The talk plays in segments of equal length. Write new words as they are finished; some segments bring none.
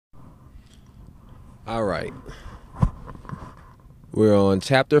All right. We're on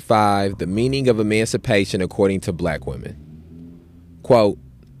chapter 5, the meaning of emancipation according to black women. Quote,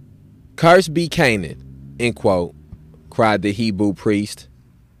 "Cursed be Canaan," end quote, cried the Hebrew priest.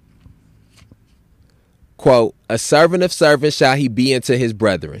 Quote, "A servant of servants shall he be unto his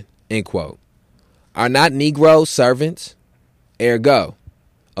brethren," end quote. Are not Negroes servants? Ergo,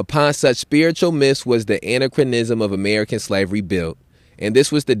 upon such spiritual myths was the anachronism of American slavery built, and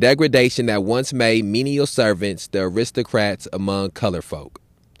this was the degradation that once made menial servants the aristocrats among colored folk.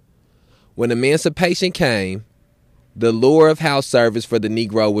 When emancipation came, the lure of house service for the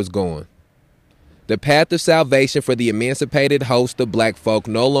Negro was gone. The path of salvation for the emancipated host of black folk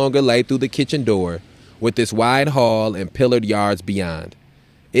no longer lay through the kitchen door with its wide hall and pillared yards beyond.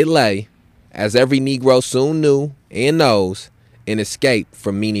 It lay, as every Negro soon knew and knows, in escape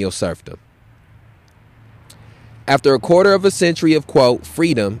from menial serfdom. After a quarter of a century of, quote,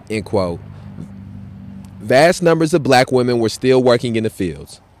 freedom, end quote, vast numbers of black women were still working in the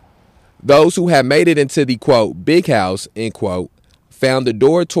fields. Those who had made it into the, quote, big house, end quote, found the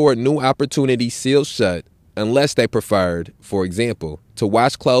door toward new opportunities sealed shut unless they preferred, for example, to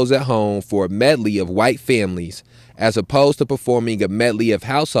wash clothes at home for a medley of white families as opposed to performing a medley of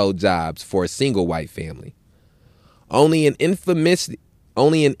household jobs for a single white family.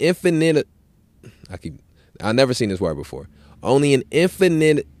 I've never seen this word before. Only an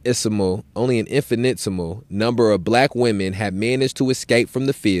infinitesimal number of black women had managed to escape from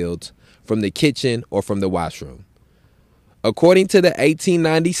the fields, from the kitchen, or from the washroom. According to the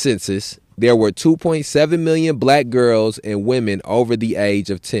 1890 census, there were 2.7 million black girls and women over the age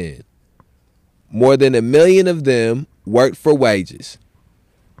of 10. More than 1 million of them worked for wages.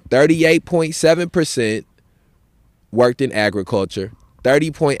 38.7% worked in agriculture.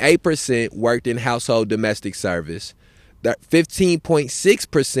 30.8% worked in household domestic service,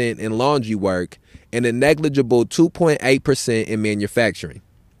 15.6% in laundry work, and a negligible 2.8% in manufacturing.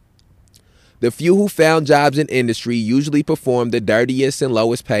 The few who found jobs in industry usually performed the dirtiest and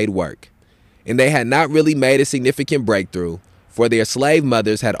lowest paid work, and they had not really made a significant breakthrough, for their slave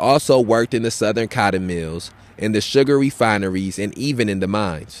mothers had also worked in the southern cotton mills, in the sugar refineries, and even in the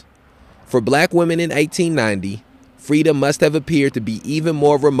mines. For black women in 1890, freedom must have appeared to be even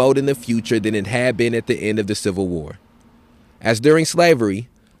more remote in the future than it had been at the end of the Civil War. As during slavery,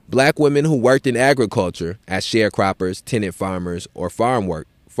 black women who worked in agriculture as sharecroppers, tenant farmers, or farm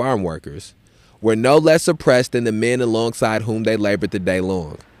workers were no less oppressed than the men alongside whom they labored the day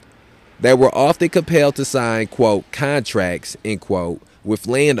long. They were often compelled to sign, quote, contracts, end quote, with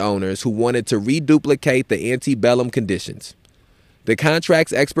landowners who wanted to reduplicate the antebellum conditions. The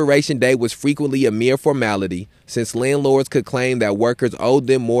contract's expiration date was frequently a mere formality, since landlords could claim that workers owed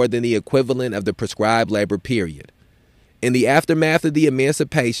them more than the equivalent of the prescribed labor period. In the aftermath of the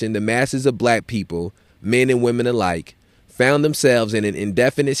emancipation, the masses of black people, men and women alike, found themselves in an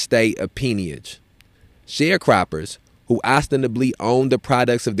indefinite state of peonage. Sharecroppers, who ostensibly owned the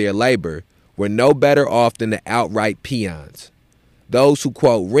products of their labor, were no better off than the outright peons. Those who,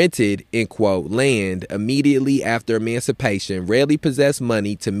 quote, rented, end quote, land immediately after emancipation rarely possessed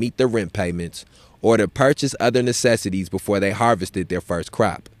money to meet the rent payments or to purchase other necessities before they harvested their first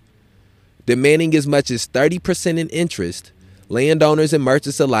crop. Demanding as much as 30% in interest, landowners and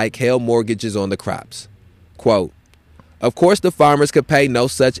merchants alike held mortgages on the crops. Quote, "Of course the farmers could pay no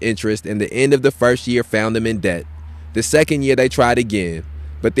such interest, and the end of the first year found them in debt. The second year they tried again,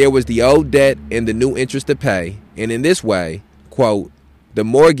 but there was the old debt and the new interest to pay, and in this way, quote, the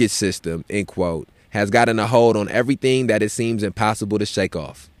mortgage system, end quote, has gotten a hold on everything that it seems impossible to shake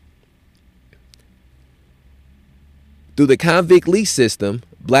off." Through the convict lease system,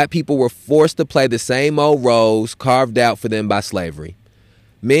 black people were forced to play the same old roles carved out for them by slavery.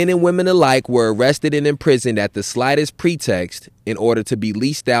 Men and women alike were arrested and imprisoned at the slightest pretext in order to be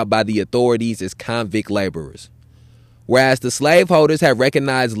leased out by the authorities as convict laborers. Whereas the slaveholders had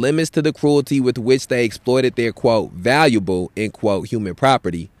recognized limits to the cruelty with which they exploited their, quote, valuable, end quote, human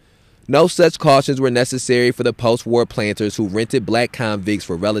property, no such cautions were necessary for the post-war planters who rented black convicts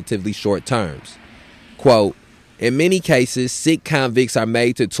for relatively short terms. Quote, "In many cases, sick convicts are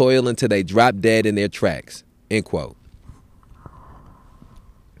made to toil until they drop dead in their tracks," end quote.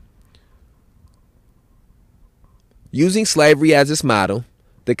 Using slavery as its model,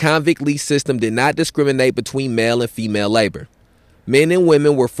 the convict lease system did not discriminate between male and female labor. Men and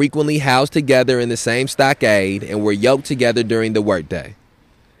women were frequently housed together in the same stockade and were yoked together during the workday.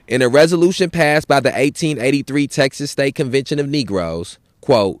 In a resolution passed by the 1883 Texas State Convention of Negroes,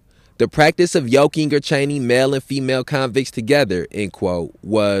 quote, "The practice of yoking or chaining male and female convicts together," end quote,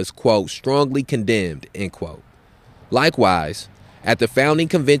 was, quote, "strongly condemned," end quote. Likewise, At the founding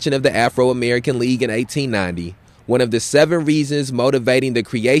convention of the Afro-American League in 1890, one of the 7 reasons motivating the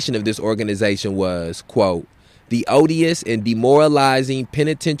creation of this organization was, quote, the odious and demoralizing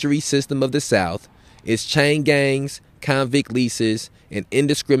penitentiary system of the South, its chain gangs, convict leases, and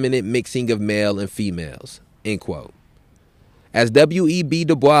indiscriminate mixing of male and females, end quote. As W.E.B.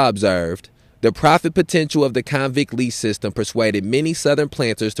 Du Bois observed, the profit potential of the convict lease system persuaded many Southern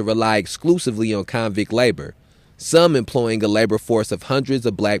planters to rely exclusively on convict labor, some employing a labor force of hundreds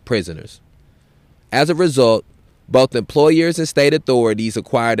of black prisoners. As a result, both employers and state authorities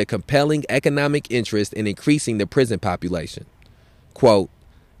acquired a compelling economic interest in increasing the prison population. Quote,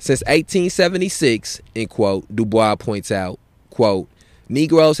 since 1876, end quote, Du Bois points out, quote,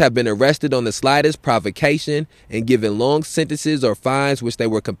 Negroes have been arrested on the slightest provocation and given long sentences or fines which they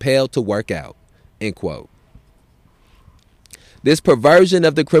were compelled to work out, end quote. This perversion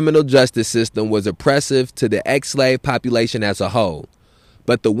of the criminal justice system was oppressive to the ex-slave population as a whole,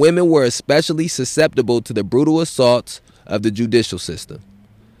 but the women were especially susceptible to the brutal assaults of the judicial system.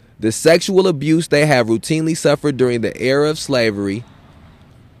 The sexual abuse they have routinely suffered during the era of slavery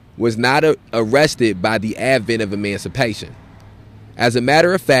was not arrested by the advent of emancipation. As a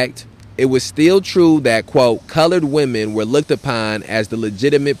matter of fact, it was still true that, quote, colored women were looked upon as the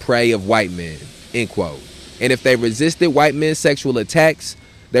legitimate prey of white men, end quote. And if they resisted white men's sexual attacks,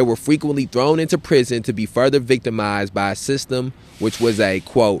 they were frequently thrown into prison to be further victimized by a system which was a,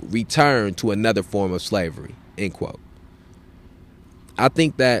 quote, return to another form of slavery, end quote. I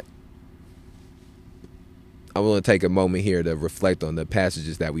think that I want to take a moment here to reflect on the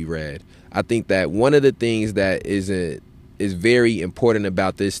passages that we read. I think that one of the things that is very important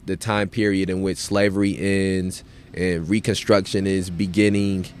about this, the time period in which slavery ends and Reconstruction is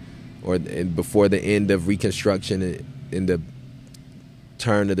beginning, and before the end of Reconstruction in the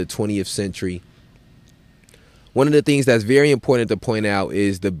turn of the 20th century. One of the things that's very important to point out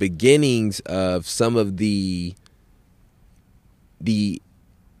is the beginnings of some of the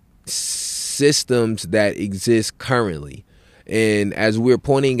systems that exist currently. And as we're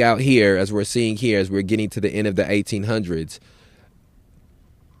pointing out here, as we're seeing here, as we're getting to the end of the 1800s,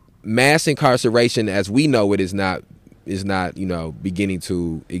 mass incarceration as we know it is not, beginning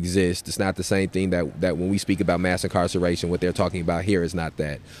to exist. It's not the same thing that when we speak about mass incarceration, what they're talking about here is not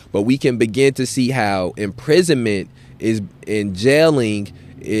that. But we can begin to see how imprisonment is in jailing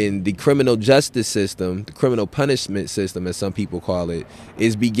in the criminal justice system, the criminal punishment system, as some people call it,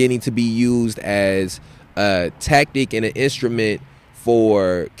 is beginning to be used as a tactic and an instrument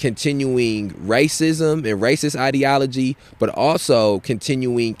for continuing racism and racist ideology, but also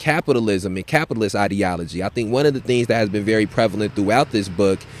continuing capitalism and capitalist ideology. I think one of the things that has been very prevalent throughout this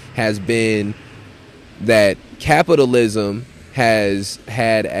book has been that capitalism has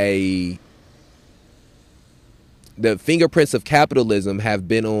had the fingerprints of capitalism have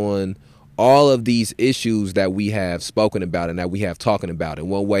been on all of these issues that we have spoken about and that we have talking about in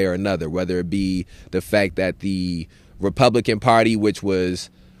one way or another, whether it be the fact that the Republican Party, which was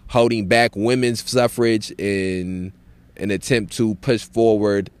holding back women's suffrage in an attempt to push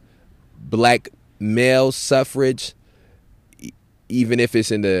forward black male suffrage, even if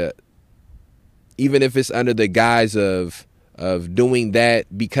it's under the guise of doing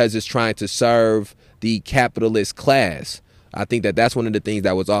that because it's trying to serve the capitalist class. I think that that's one of the things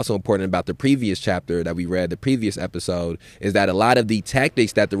that was also important about the previous chapter that we read, the previous episode, is that a lot of the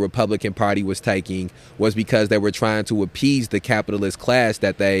tactics that the Republican Party was taking was because they were trying to appease the capitalist class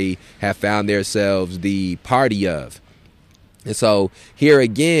that they have found themselves the party of. And so here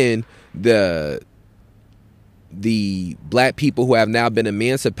again, the black people who have now been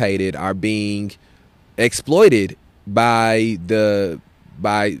emancipated are being exploited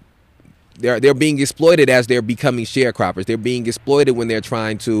they're being exploited as they're becoming sharecroppers. They're being exploited when they're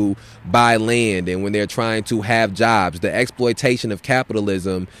trying to buy land and when they're trying to have jobs. The exploitation of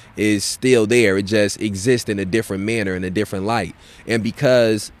capitalism is still there. It just exists in a different manner, in a different light. And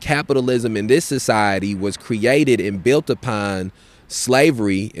because capitalism in this society was created and built upon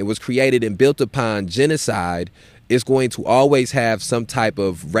slavery, it was created and built upon genocide, it's going to always have some type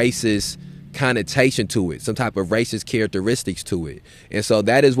of racist connotation to it, some type of racist characteristics to it. And so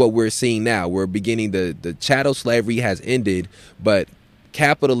that is what we're seeing now. We're beginning the chattel slavery has ended, but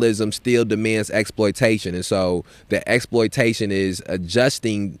capitalism still demands exploitation. And so the exploitation is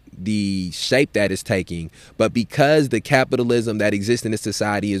adjusting the shape that it's taking. But because the capitalism that exists in this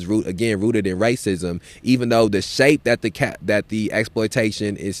society is rooted in racism, even though the shape that the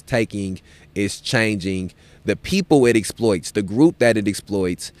exploitation is taking is changing, the people it exploits, the group that it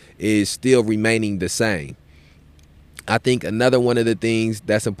exploits, is still remaining the same. I think another one of the things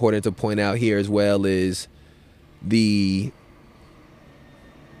that's important to point out here as well is the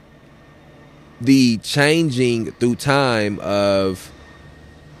the changing through time of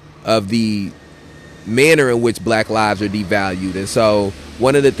the manner in which black lives are devalued. And so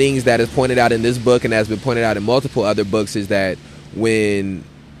one of the things that is pointed out in this book and has been pointed out in multiple other books is that when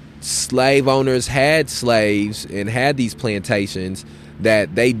slave owners had slaves and had these plantations,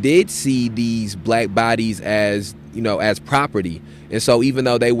 that they did see these black bodies as, as property. And so even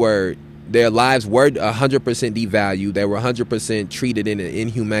though their lives were 100% devalued, they were 100% treated in an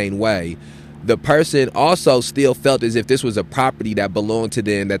inhumane way, the person also still felt as if this was a property that belonged to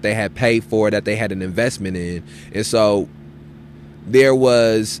them, that they had paid for, that they had an investment in. And so there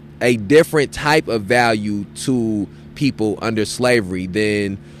was a different type of value to people under slavery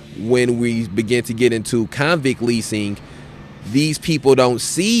than when we begin to get into convict leasing. These people don't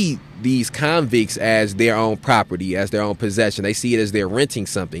see these convicts as their own property, as their own possession. They see it as they're renting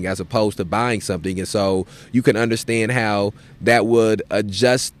something as opposed to buying something. And so you can understand how that would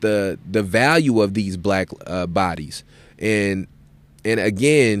adjust the value of these black bodies. And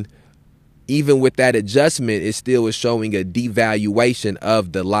again, even with that adjustment, it still is showing a devaluation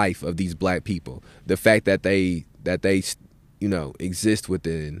of the life of these black people. The fact that they exist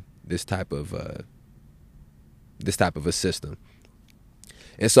within this type of a system.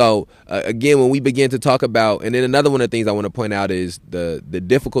 And so, again, when we begin to talk about, and then another one of the things I want to point out is the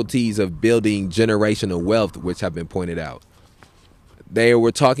difficulties of building generational wealth, which have been pointed out. They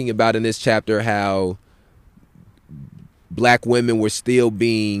were talking about in this chapter how black women were still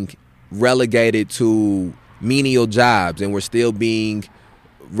being relegated to menial jobs and were still being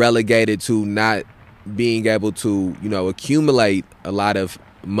relegated to not being able to, accumulate a lot of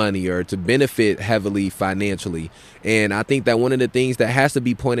money or to benefit heavily financially. And I think that one of the things that has to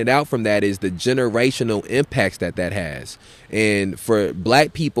be pointed out from that is the generational impacts that has. And for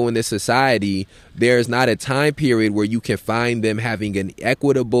black people in this society, there's not a time period where you can find them having an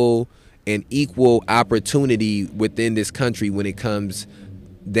equitable and equal opportunity within this country when it comes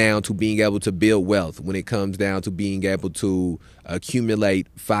down to being able to build wealth, when it comes down to being able to accumulate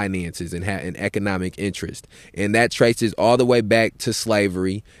finances and have an economic interest. And that traces all the way back to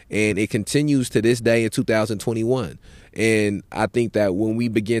slavery, and it continues to this day in 2021. And I think that when we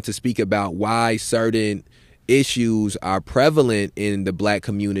begin to speak about why certain issues are prevalent in the black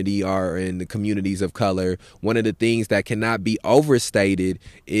community or in the communities of color, one of the things that cannot be overstated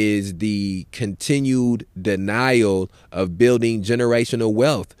is the continued denial of building generational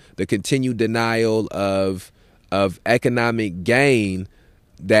wealth, the continued denial of economic gain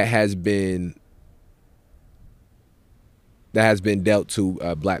that has been dealt to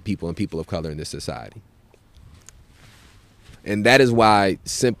black people and people of color in this society. And that is why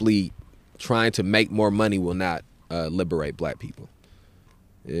simply trying to make more money will not liberate black people.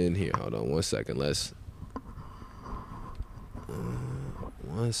 In here, hold on one second. Let's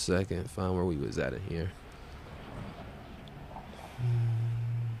find where we was at in here.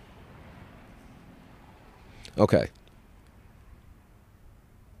 Okay.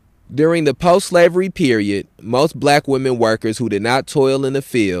 During the post-slavery period, most black women workers who did not toil in the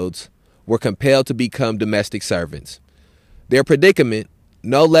fields were compelled to become domestic servants. Their predicament,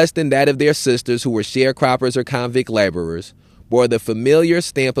 no less than that of their sisters who were sharecroppers or convict laborers, bore the familiar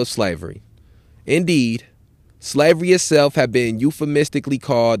stamp of slavery. Indeed, slavery itself had been euphemistically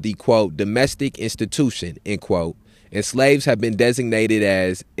called the, quote, domestic institution, end quote, and slaves have been designated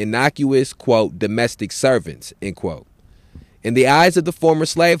as innocuous, quote, domestic servants, end quote. In the eyes of the former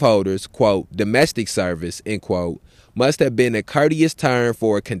slaveholders, quote, domestic service, end quote, must have been a courteous term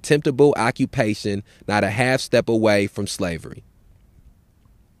for a contemptible occupation not a half step away from slavery.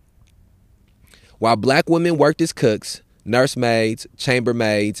 While black women worked as cooks, nursemaids,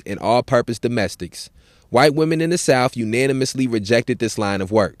 chambermaids, and all-purpose domestics, white women in the South unanimously rejected this line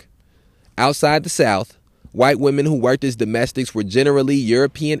of work. Outside the South, white women who worked as domestics were generally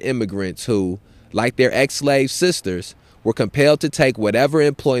European immigrants who, like their ex-slave sisters, were compelled to take whatever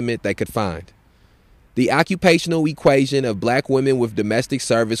employment they could find. The occupational equation of black women with domestic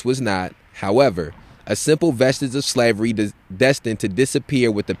service was not, however, a simple vestige of slavery destined to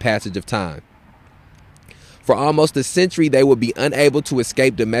disappear with the passage of time. For almost a century, they would be unable to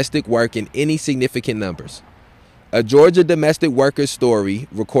escape domestic work in any significant numbers. A Georgia domestic workers story,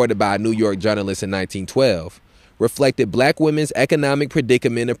 recorded by a New York journalist in 1912, reflected black women's economic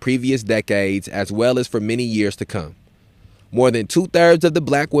predicament of previous decades as well as for many years to come. More than 2/3 of the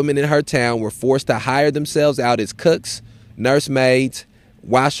black women in her town were forced to hire themselves out as cooks, nursemaids,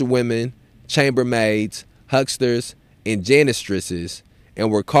 washerwomen, chambermaids, hucksters, and janistresses,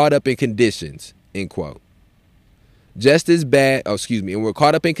 and were caught up in conditions, end quote. And were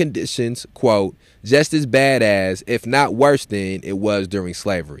caught up in conditions, quote, just as bad as, if not worse than, it was during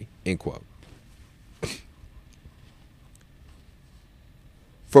slavery, end quote.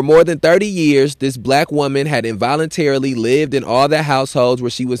 For more than 30 years, this black woman had involuntarily lived in all the households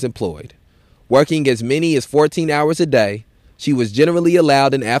where she was employed. Working as many as 14 hours a day, she was generally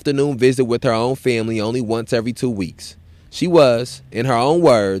allowed an afternoon visit with her own family only once every 2 weeks. She was, in her own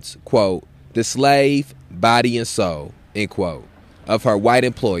words, quote, the slave, body and soul, end quote, of her white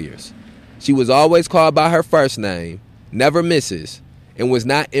employers. She was always called by her first name, never Mrs., and was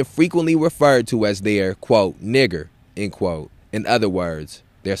not infrequently referred to as their, quote, nigger, end quote, in other words,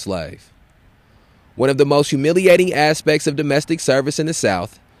 their slave. One of the most humiliating aspects of domestic service in the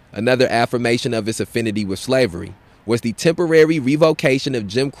South, another affirmation of its affinity with slavery, was the temporary revocation of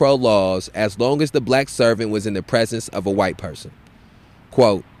Jim Crow laws as long as the black servant was in the presence of a white person.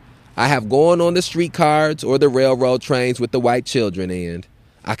 Quote, I have gone on the streetcars or the railroad trains with the white children, and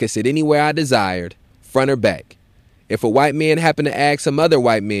I could sit anywhere I desired, front or back. If a white man happened to ask some other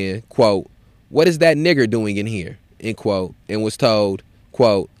white man, quote, what is that nigger doing in here, end quote, and was told,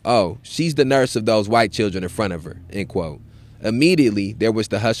 quote, oh, she's the nurse of those white children in front of her, end quote. Immediately, there was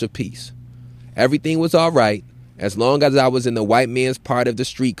the hush of peace. Everything was all right as long as I was in the white man's part of the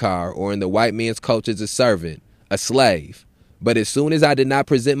streetcar or in the white man's coach as a servant, a slave. But as soon as I did not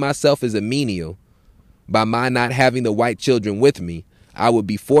present myself as a menial, by my not having the white children with me, I would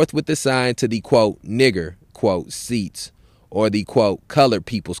be forthwith assigned to the, quote, nigger, quote, seats, or the, quote, colored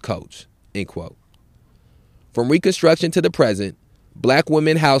people's coach, end quote. From Reconstruction to the present, black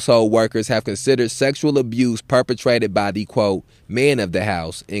women household workers have considered sexual abuse perpetrated by the, quote, man of the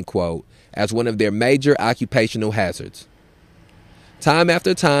house, end quote, as one of their major occupational hazards. Time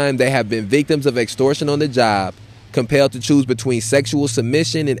after time, they have been victims of extortion on the job, compelled to choose between sexual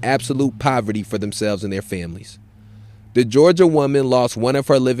submission and absolute poverty for themselves and their families. The Georgia woman lost one of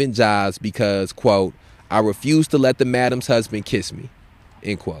her living jobs because, quote, I refused to let the madam's husband kiss me,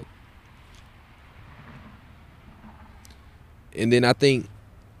 end quote. And then I think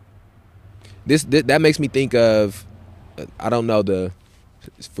that makes me think of, I don't know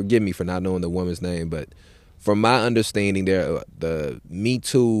forgive me for not knowing the woman's name, but from my understanding, the Me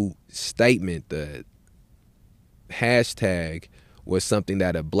Too statement, the hashtag, was something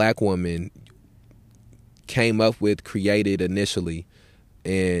that a black woman came up with, created initially.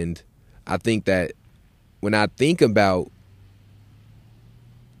 And I think that when I think about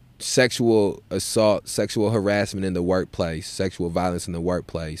sexual assault, sexual harassment in the workplace, sexual violence in the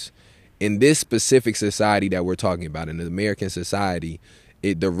workplace, in this specific society that we're talking about, in the American society,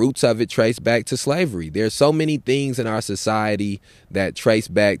 the roots of it trace back to slavery. There's so many things in our society that trace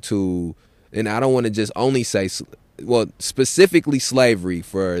back to, and I don't want to just only say, well, specifically slavery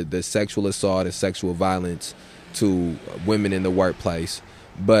for the sexual assault and sexual violence to women in the workplace,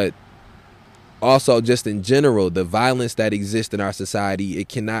 but also just in general, the violence that exists in our society, it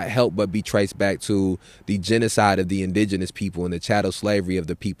cannot help but be traced back to the genocide of the indigenous people and the chattel slavery of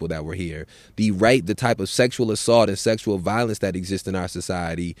the people that were here. The rape, the type of sexual assault and sexual violence that exists in our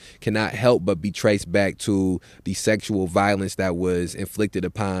society cannot help but be traced back to the sexual violence that was inflicted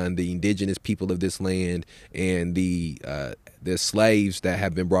upon the indigenous people of this land and the slaves that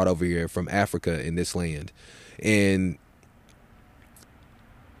have been brought over here from Africa in this land. And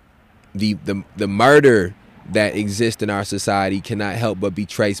the murder that exists in our society cannot help but be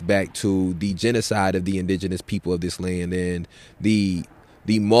traced back to the genocide of the indigenous people of this land and the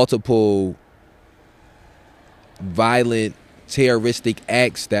multiple violent terroristic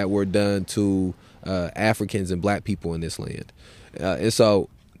acts that were done to Africans and black people in this land. And so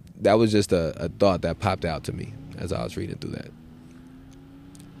that was just a thought that popped out to me as I was reading through that.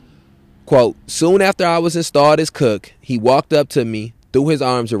 Quote, soon after I was installed as cook, he walked up to me, threw his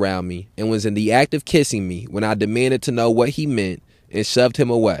arms around me, and was in the act of kissing me when I demanded to know what he meant and shoved him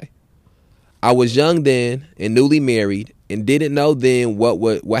away. I was young then and newly married and didn't know then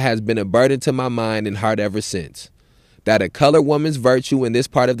what has been a burden to my mind and heart ever since, that a colored woman's virtue in this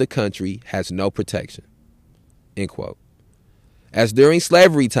part of the country has no protection. End quote. As during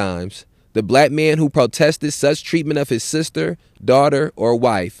slavery times, the black man who protested such treatment of his sister, daughter, or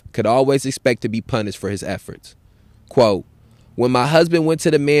wife could always expect to be punished for his efforts. Quote, when my husband went to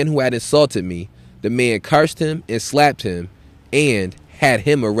the man who had insulted me, the man cursed him and slapped him and had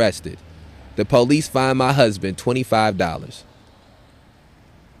him arrested. The police fined my husband $25.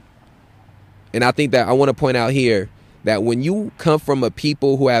 And I think that I want to point out here that when you come from a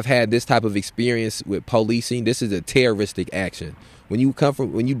people who have had this type of experience with policing, this is a terroristic action. When you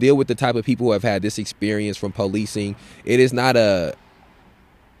deal with the type of people who have had this experience from policing, it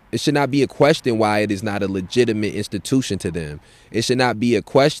should not be a question why it is not a legitimate institution to them. It should not be a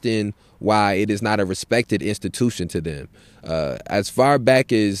question why it is not a respected institution to them. As far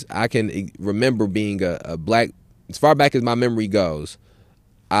back as I can remember being a black, as far back as my memory goes,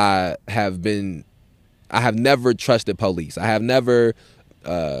 I have never trusted police. I have never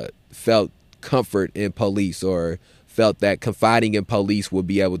felt comfort in police or felt that confiding in police would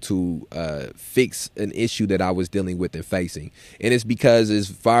be able to fix an issue that I was dealing with and facing. And it's because as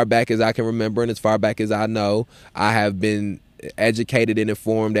far back as I can remember and as far back as I know, I have been educated and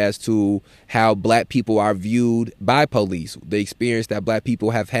informed as to how black people are viewed by police, the experience that black people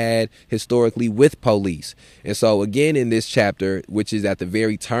have had historically with police. And so again, in this chapter, which is at the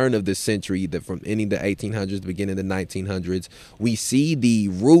very turn of the century, from ending the 1800s, beginning the 1900s, we see the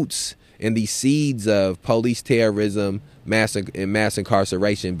roots and the seeds of police terrorism, mass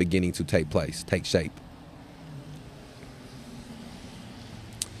incarceration beginning to take shape.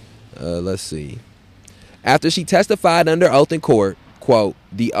 Let's see. After she testified under oath in court, quote,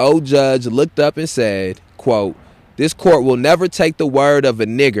 the old judge looked up and said, quote, this court will never take the word of a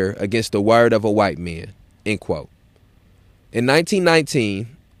nigger against the word of a white man, end quote. In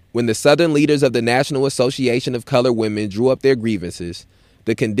 1919, when the Southern leaders of the National Association of Colored Women drew up their grievances,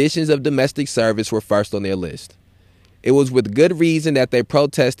 the conditions of domestic service were first on their list. It was with good reason that they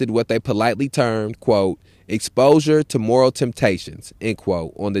protested what they politely termed, quote, exposure to moral temptations, end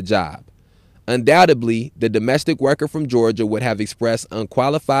quote, on the job. Undoubtedly, the domestic worker from Georgia would have expressed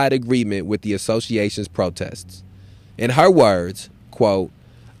unqualified agreement with the association's protests. In her words, quote,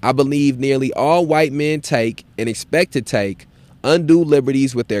 I believe nearly all white men take and expect to take undue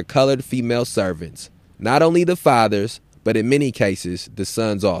liberties with their colored female servants, not only the fathers, but in many cases, the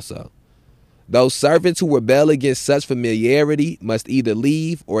sons also. Those servants who rebel against such familiarity must either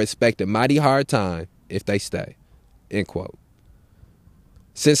leave or expect a mighty hard time if they stay, end quote.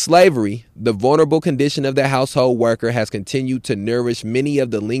 Since slavery, the vulnerable condition of the household worker has continued to nourish many of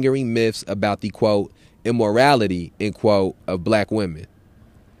the lingering myths about the, quote, immorality, end quote, of black women.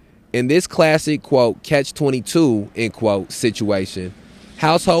 In this classic, quote, catch-22, end quote, situation,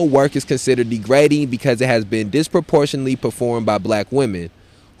 household work is considered degrading because it has been disproportionately performed by black women,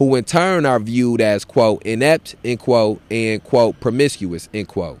 who in turn are viewed as, quote, inept, end quote, and, quote, promiscuous, end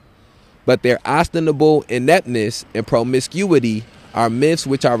quote. But their ostensible ineptness and promiscuity are myths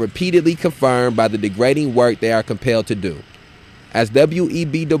which are repeatedly confirmed by the degrading work they are compelled to do. As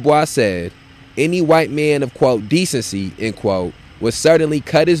W.E.B. Du Bois said, any white man of, quote, decency, end quote, would certainly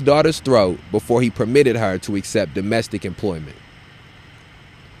cut his daughter's throat before he permitted her to accept domestic employment.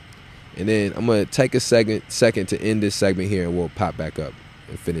 And then I'm going to take a second to end this segment here, and we'll pop back up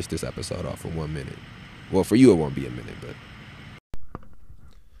and finish this episode off in 1 minute. Well, for you, it won't be a minute, but.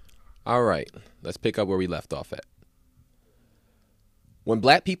 All right, let's pick up where we left off at. When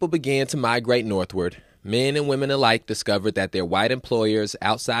black people began to migrate northward, men and women alike discovered that their white employers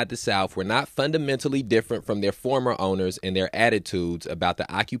outside the South were not fundamentally different from their former owners in their attitudes about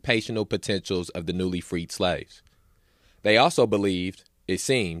the occupational potentials of the newly freed slaves. They also believed, it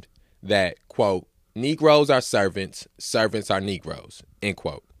seemed, that, quote, Negroes are servants, servants are Negroes, end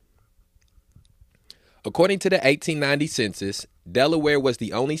quote. According to the 1890 census, Delaware was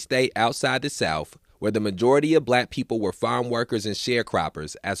the only state outside the South where the majority of black people were farm workers and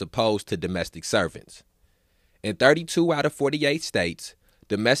sharecroppers as opposed to domestic servants. In 32 out of 48 states,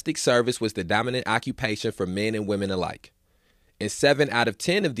 domestic service was the dominant occupation for men and women alike. In 7 out of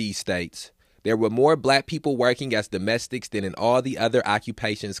 10 of these states, there were more black people working as domestics than in all the other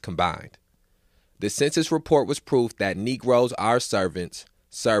occupations combined. The census report was proof that Negroes are servants,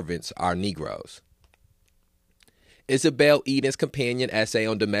 servants are Negroes. Isabel Eden's companion essay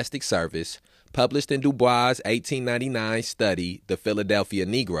on domestic service, published in Du Bois' 1899 study, The Philadelphia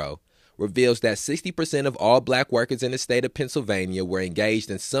Negro, reveals that 60% of all black workers in the state of Pennsylvania were engaged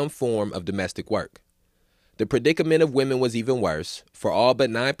in some form of domestic work. The predicament of women was even worse. For all but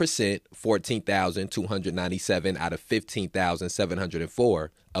 9%, 14,297 out of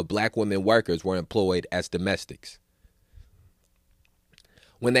 15,704 of black women workers were employed as domestics.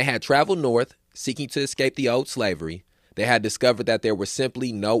 When they had traveled north, seeking to escape the old slavery, they had discovered that there were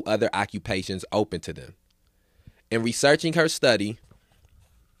simply no other occupations open to them. In researching her study,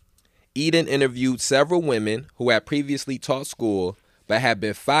 Eden interviewed several women who had previously taught school but had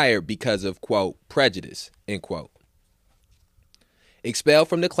been fired because of, quote, prejudice, end quote. Expelled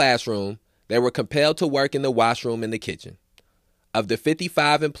from the classroom, they were compelled to work in the washroom and the kitchen. Of the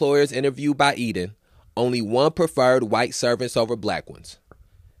 55 employers interviewed by Eden, only one preferred white servants over black ones.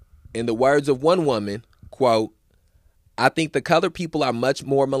 In the words of one woman, quote, I think the colored people are much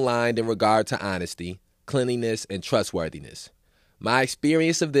more maligned in regard to honesty, cleanliness, and trustworthiness. My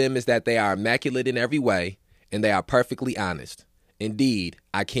experience of them is that they are immaculate in every way, and they are perfectly honest. Indeed,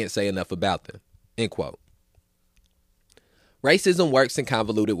 I can't say enough about them, end quote. Racism works in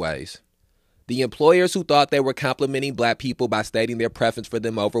convoluted ways. The employers who thought they were complimenting black people by stating their preference for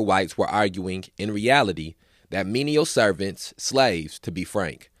them over whites were arguing, in reality, that menial servants, slaves, to be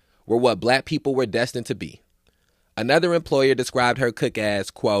frank, were what black people were destined to be. Another employer described her cook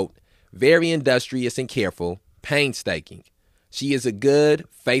as, quote, very industrious and careful, painstaking. She is a good,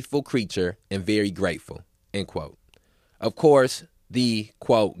 faithful creature and very grateful, end quote. Of course, the,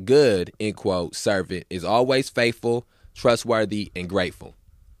 quote, good, end quote, servant is always faithful, trustworthy, and grateful.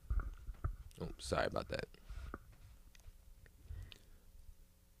 Oh, sorry about that.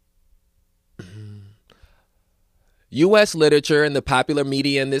 U.S. literature and the popular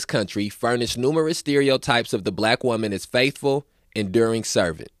media in this country furnish numerous stereotypes of the black woman as faithful, enduring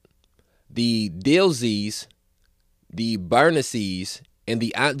servant. The Dilseys, the Bernices, and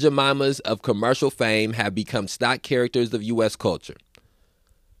the Aunt Jemimas of commercial fame have become stock characters of U.S. culture.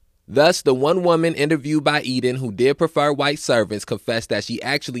 Thus, the one woman interviewed by Eden who did prefer white servants confessed that she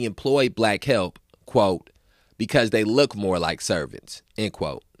actually employed black help, quote, because they look more like servants, end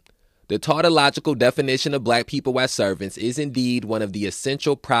quote. The tautological definition of black people as servants is indeed one of the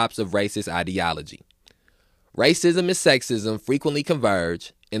essential props of racist ideology. Racism and sexism frequently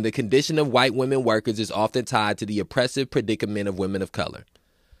converge, and the condition of white women workers is often tied to the oppressive predicament of women of color.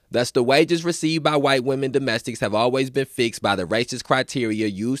 Thus, the wages received by white women domestics have always been fixed by the racist criteria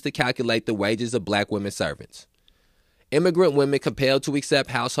used to calculate the wages of black women servants. Immigrant women compelled to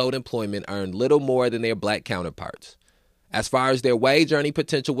accept household employment earned little more than their black counterparts. As far as their wage earning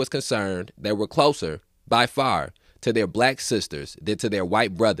potential was concerned, they were closer, by far, to their black sisters than to their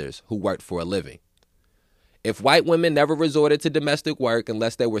white brothers who worked for a living. If white women never resorted to domestic work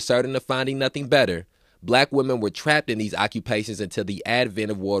unless they were certain of finding nothing better, black women were trapped in these occupations until the advent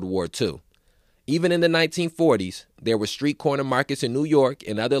of World War II. Even in the 1940s, there were street corner markets in New York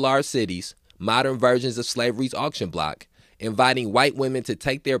and other large cities, modern versions of slavery's auction block, inviting white women to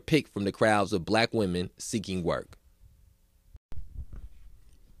take their pick from the crowds of black women seeking work.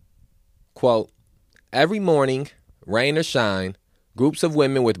 Quote, every morning, rain or shine, groups of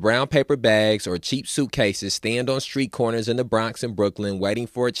women with brown paper bags or cheap suitcases stand on street corners in the Bronx and Brooklyn waiting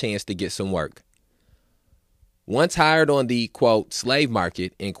for a chance to get some work. Once hired on the, quote, slave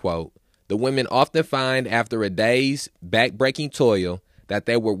market, end quote, the women often find after a day's back-breaking toil that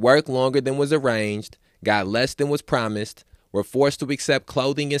they would work longer than was arranged, got less than was promised, were forced to accept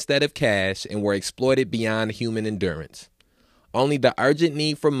clothing instead of cash, and were exploited beyond human endurance. Only the urgent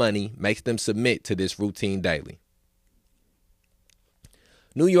need for money makes them submit to this routine daily.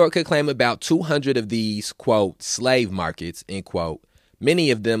 New York could claim about 200 of these, quote, slave markets, end quote,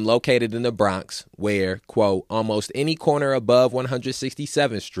 many of them located in the Bronx, where, quote, almost any corner above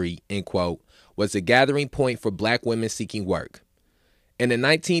 167th Street, end quote, was a gathering point for black women seeking work. In a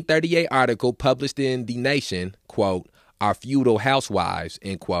 1938 article published in The Nation, quote, our feudal housewives,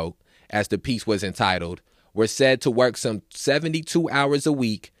 end quote, as the piece was entitled, were said to work some 72 hours a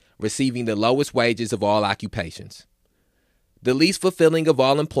week, receiving the lowest wages of all occupations. The least fulfilling of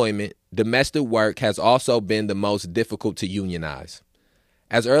all employment, domestic work has also been the most difficult to unionize.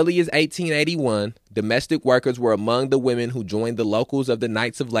 As early as 1881, domestic workers were among the women who joined the locals of the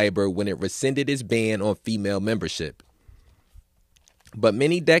Knights of Labor when it rescinded its ban on female membership. But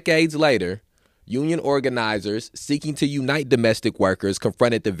many decades later, union organizers seeking to unite domestic workers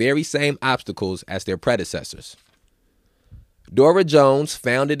confronted the very same obstacles as their predecessors. Dora Jones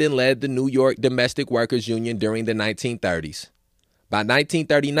founded and led the New York Domestic Workers Union during the 1930s. By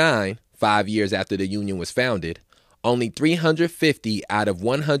 1939, 5 years after the union was founded, only 350 out of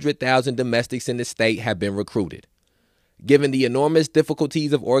 100,000 domestics in the state had been recruited. Given the enormous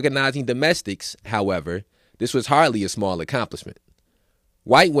difficulties of organizing domestics, however, this was hardly a small accomplishment.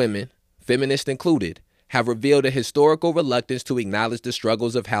 White women, feminists included, have revealed a historical reluctance to acknowledge the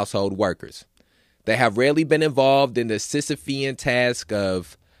struggles of household workers. They have rarely been involved in the Sisyphean task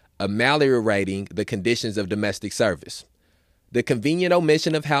of ameliorating the conditions of domestic service. The convenient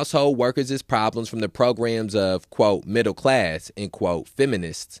omission of household workers' problems from the programs of, quote, middle class, end quote,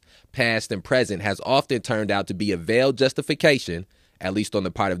 feminists, past and present, has often turned out to be a veiled justification, at least on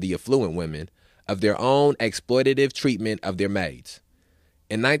the part of the affluent women, of their own exploitative treatment of their maids.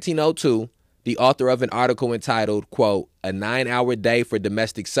 In 1902, the author of an article entitled, quote, a 9-hour day for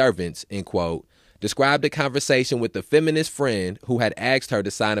domestic servants, end quote, described a conversation with a feminist friend who had asked her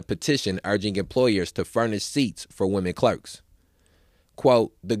to sign a petition urging employers to furnish seats for women clerks.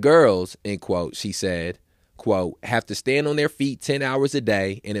 Quote, the girls, end quote, she said, quote, have to stand on their feet 10 hours a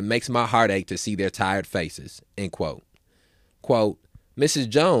day, and it makes my heart ache to see their tired faces, end quote. Quote, Mrs.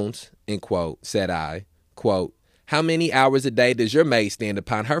 Jones, end quote, said I, quote, how many hours a day does your maid stand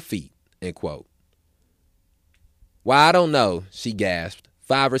upon her feet, end quote. Why, I don't know, she gasped,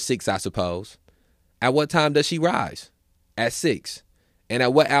 5 or 6, I suppose. At what time does she rise? At 6. And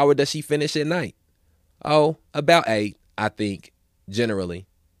at what hour does she finish at night? Oh, about 8, I think, generally.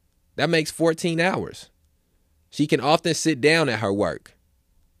 That makes 14 hours. She can often sit down at her work.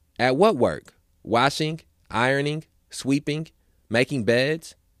 At what work? Washing, ironing, sweeping, making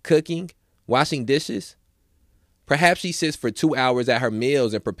beds, cooking, washing dishes? Perhaps she sits for 2 hours at her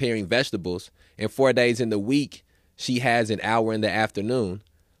meals and preparing vegetables, and 4 days in the week she has an hour in the afternoon.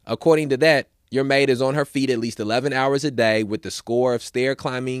 According to that, your maid is on her feet at least 11 hours a day with the score of stair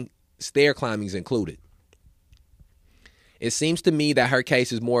climbings included. It seems to me that her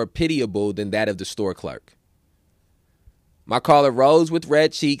case is more pitiable than that of the store clerk. My caller rose with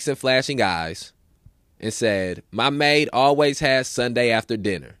red cheeks and flashing eyes and said, "My maid always has Sunday after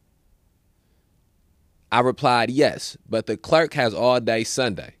dinner." I replied, "Yes, but the clerk has all day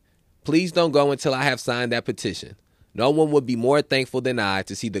Sunday. Please don't go until I have signed that petition. No one would be more thankful than I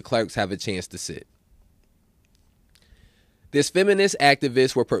to see the clerks have a chance to sit." This feminist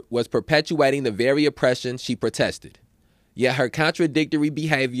activist was perpetuating the very oppression she protested. Yet her contradictory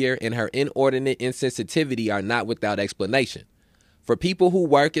behavior and her inordinate insensitivity are not without explanation. For people who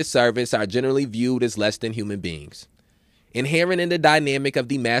work as servants are generally viewed as less than human beings. Inherent in the dynamic of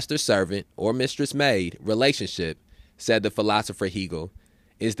the master-servant or mistress-maid relationship, said the philosopher Hegel,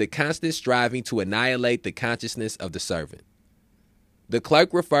 is the constant striving to annihilate the consciousness of the servant. The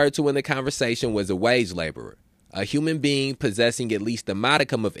clerk referred to in the conversation was a wage laborer, a human being possessing at least a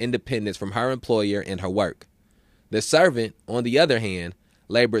modicum of independence from her employer and her work. The servant, on the other hand,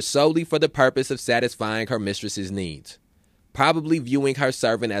 labored solely for the purpose of satisfying her mistress's needs. Probably viewing her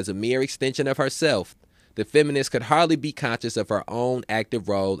servant as a mere extension of herself, the feminist could hardly be conscious of her own active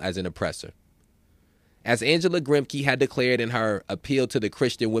role as an oppressor. As Angela Grimke had declared in her appeal to the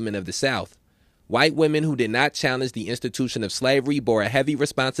Christian women of the South, white women who did not challenge the institution of slavery bore a heavy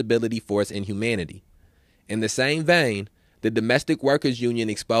responsibility for its inhumanity. In the same vein, the Domestic Workers Union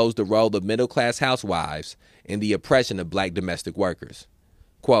exposed the role of middle-class housewives in the oppression of black domestic workers.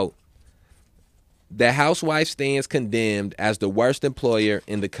 Quote, "The housewife stands condemned as the worst employer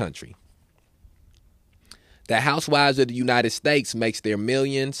in the country. The housewives of the United States makes their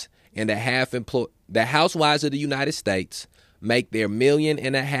millions and a half The housewives of the United States make their 1.5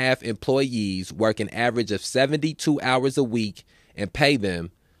 million employees work an average of 72 hours a week and pay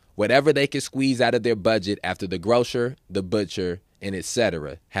them whatever they can squeeze out of their budget after the grocer, the butcher, and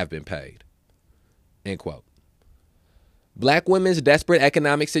etc. have been paid." End quote. Black women's desperate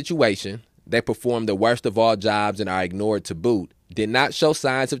economic situation, they perform the worst of all jobs and are ignored to boot, did not show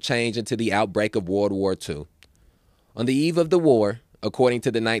signs of change until the outbreak of World War II. On the eve of the war, according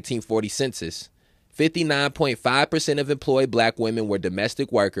to the 1940 census, 59.5% of employed black women were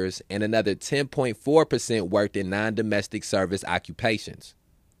domestic workers and another 10.4% worked in non-domestic service occupations.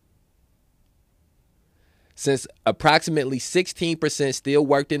 Since approximately 16% still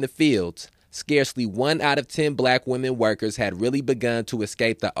worked in the fields, scarcely 1 out of 10 black women workers had really begun to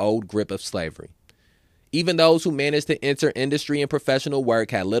escape the old grip of slavery. Even those who managed to enter industry and professional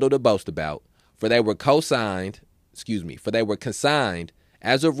work had little to boast about, for they were consigned,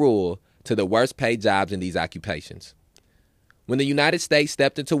 as a rule, to the worst paid jobs in these occupations. When the United States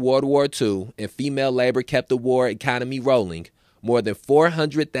stepped into World War II and female labor kept the war economy rolling, more than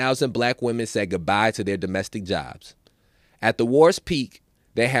 400,000 black women said goodbye to their domestic jobs. At the war's peak,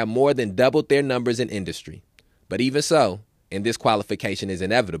 they had more than doubled their numbers in industry. But even so, and this qualification is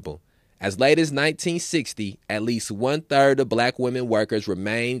inevitable, as late as 1960, at least 1/3 of black women workers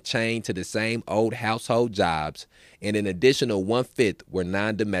remained chained to the same old household jobs, and an additional 1/5 were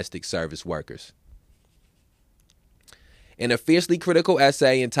non-domestic service workers. In a fiercely critical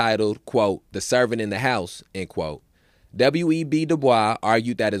essay entitled, quote, "The Servant in the House," end quote, W.E.B. Du Bois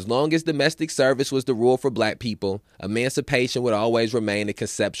argued that as long as domestic service was the rule for black people, emancipation would always remain a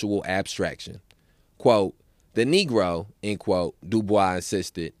conceptual abstraction. Quote, "The Negro," end quote, Du Bois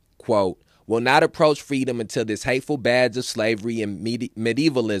insisted, quote, "will not approach freedom until this hateful badge of slavery and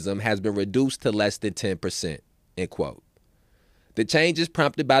medievalism has been reduced to less than 10%, end quote. The changes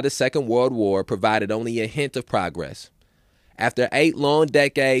prompted by the Second World War provided only a hint of progress. After 8 long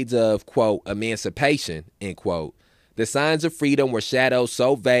decades of, quote, "emancipation," end quote, the signs of freedom were shadows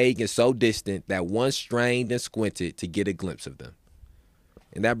so vague and so distant that one strained and squinted to get a glimpse of them.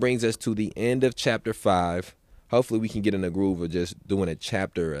 And that brings us to the end of chapter 5. Hopefully we can get in a groove of just doing a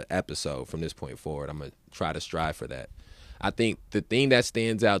chapter episode from this point forward. I'm going to try to strive for that. I think the thing that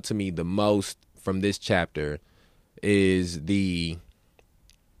stands out to me the most from this chapter is the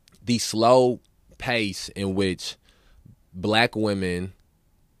slow pace in which black women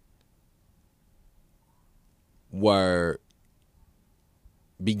were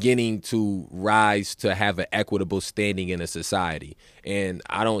beginning to rise to have an equitable standing in a society. And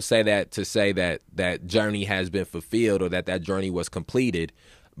I don't say that to say that that journey has been fulfilled or that that journey was completed,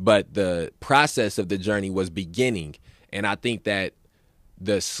 but the process of the journey was beginning. And I think that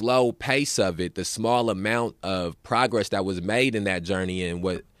the slow pace of it, the small amount of progress that was made in that journey and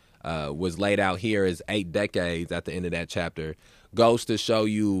what was laid out here as 8 decades at the end of that chapter goes to show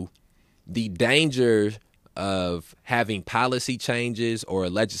you the danger of having policy changes or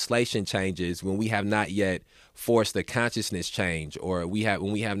legislation changes when we have not yet forced a consciousness change, or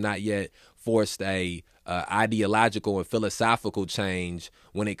when we have not yet forced a ideological and philosophical change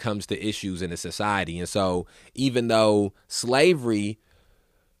when it comes to issues in a society. And so even though slavery,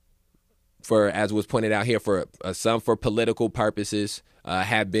 for, as was pointed out here, for some for political purposes,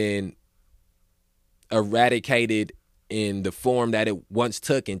 have been eradicated in the form that it once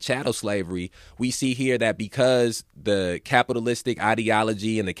took in chattel slavery, we see here that because the capitalistic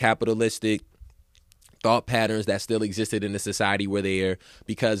ideology and the capitalistic thought patterns that still existed in the society were there,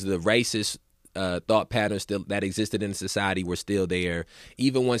 because the racist thought patterns still that existed in society were still there.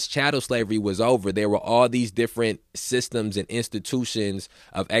 Even once chattel slavery was over, there were all these different systems and institutions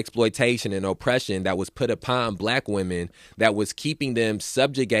of exploitation and oppression that was put upon black women that was keeping them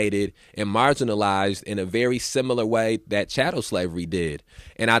subjugated and marginalized in a very similar way that chattel slavery did.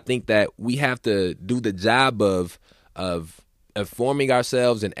 And I think that we have to do the job of informing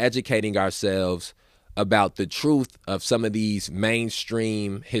ourselves and educating ourselves about the truth of some of these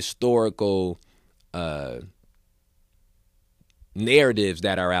mainstream historical narratives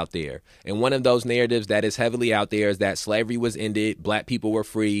that are out there. And one of those narratives that is heavily out there is that slavery was ended, black people were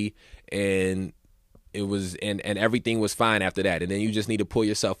free, and it was and everything was fine after that. And then you just need to pull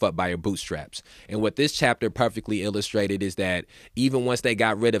yourself up by your bootstraps. And what this chapter perfectly illustrated is that even once they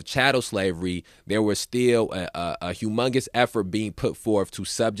got rid of chattel slavery, there was still a humongous effort being put forth to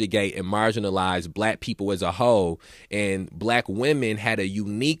subjugate and marginalize black people as a whole. And black women had a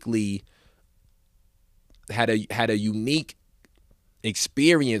unique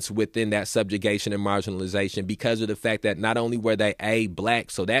experience within that subjugation and marginalization because of the fact that not only were they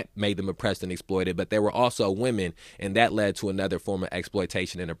black, so that made them oppressed and exploited, but they were also women, and that led to another form of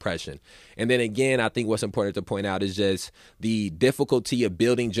exploitation and oppression. And then again, I think what's important to point out is just the difficulty of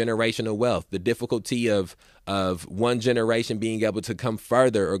building generational wealth, the difficulty of one generation being able to come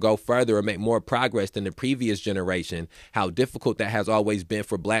further or go further or make more progress than the previous generation, how difficult that has always been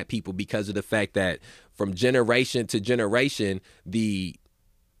for black people because of the fact that from generation to generation, the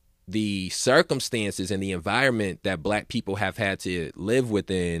circumstances and the environment that black people have had to live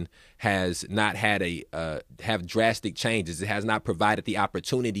within has not had have drastic changes. It has not provided the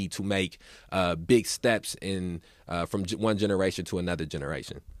opportunity to make big steps in from one generation to another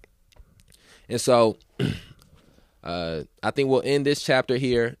generation. And so I think we'll end this chapter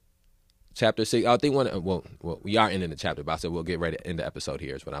here. Chapter 6. I think we are ending the chapter, but I said we'll get ready to end the episode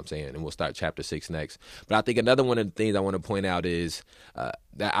here is what I'm saying, and we'll start chapter 6 next. But I think another one of the things I want to point out is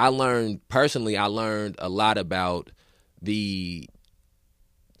that I learned a lot about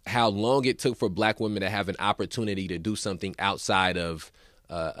how long it took for black women to have an opportunity to do something outside of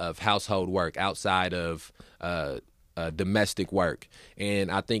household work, outside of domestic work.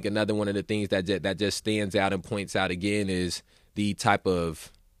 And I think another one of the things that just stands out and points out again is the type of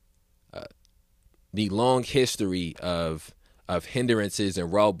the long history of hindrances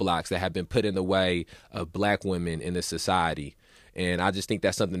and roadblocks that have been put in the way of black women in the society. And I just think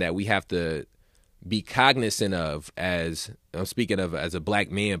that's something that we have to be cognizant of, as I'm speaking of as a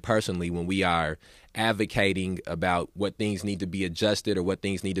black man personally, when we are advocating about what things need to be adjusted or what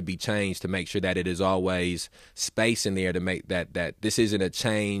things need to be changed, to make sure that it is always space in there to make that this isn't a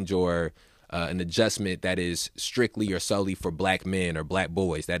change or an adjustment that is strictly or solely for black men or black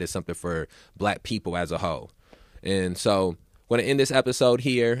boys. That is something for black people as a whole. And so I want to end this episode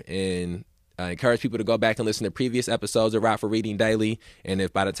here and encourage people to go back and listen to previous episodes of Rock for Reading Daily. And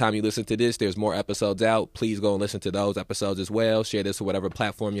if by the time you listen to this, there's more episodes out, please go and listen to those episodes as well. Share this with whatever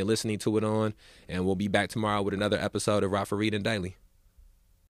platform you're listening to it on. And we'll be back tomorrow with another episode of Rock for Reading Daily.